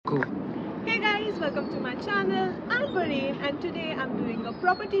go. Hey guys, welcome to my channel. I'm Vareen and today I'm doing a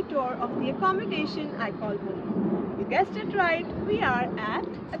property tour of the accommodation I call home. You guessed it right, we are at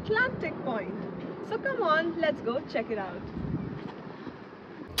Atlantic Point. So come on, let's go check it out.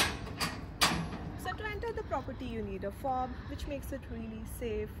 So to enter the property you need a fob, which makes it really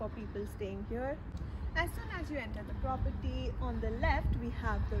safe for people staying here. As soon as you enter the property, on the left we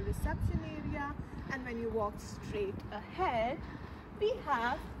have the reception area, and when you walk straight ahead we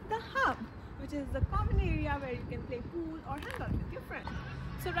have the hub, which is the common area where you can play pool or hang out with your friends.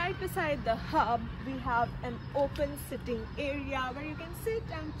 So right beside the hub we have an open sitting area where you can sit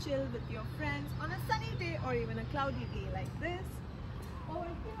and chill with your friends on a sunny day or even a cloudy day like this. Over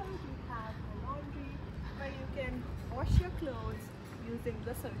here we have a laundry where you can wash your clothes using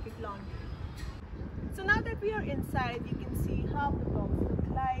the circuit laundry. So now that we are inside, you can see how the blocks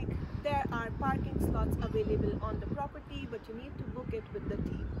look like. There are parking slots available on the property, but you need to book it with the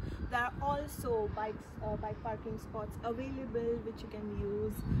team. There are also bike parking spots available which you can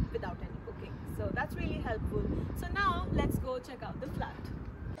use without any booking. So that's really helpful. So now let's go check out the flat.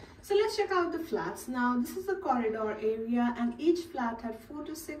 So let's check out the flats. Now this is the corridor area and each flat had 4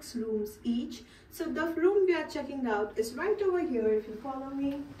 to 6 rooms each. So the room we are checking out is right over here if you follow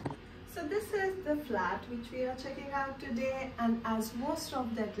me. So this is the flat which we are checking out today, and as most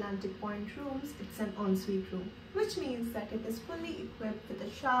of the Atlantic Point rooms, it's an ensuite room, which means that it is fully equipped with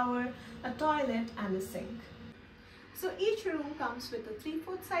a shower, a toilet and a sink. So each room comes with a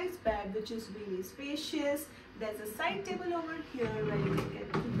 3/4 size bed which is really spacious. There's a side table over here where you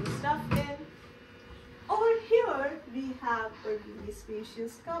can keep your stuff in. Over here we have a really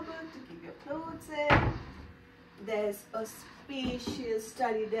spacious cupboard to keep your clothes in. There's a spacious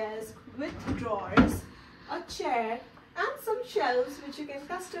study desk with drawers, a chair and some shelves which you can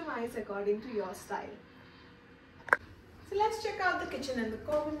customize according to your style. So let's check out the kitchen and the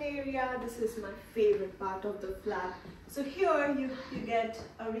common area. This is my favorite part of the flat. So here you get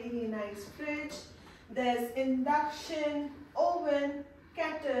a really nice fridge. There's induction, oven,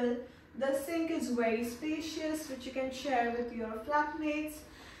 kettle. The sink is very spacious which you can share with your flatmates.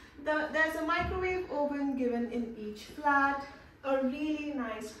 There's a microwave oven given in each flat, a really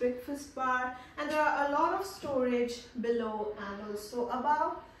nice breakfast bar, and there are a lot of storage below and also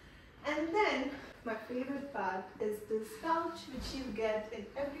above. And then my favorite part is this couch which you get in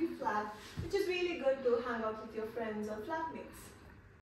every flat, which is really good to hang out with your friends or flatmates.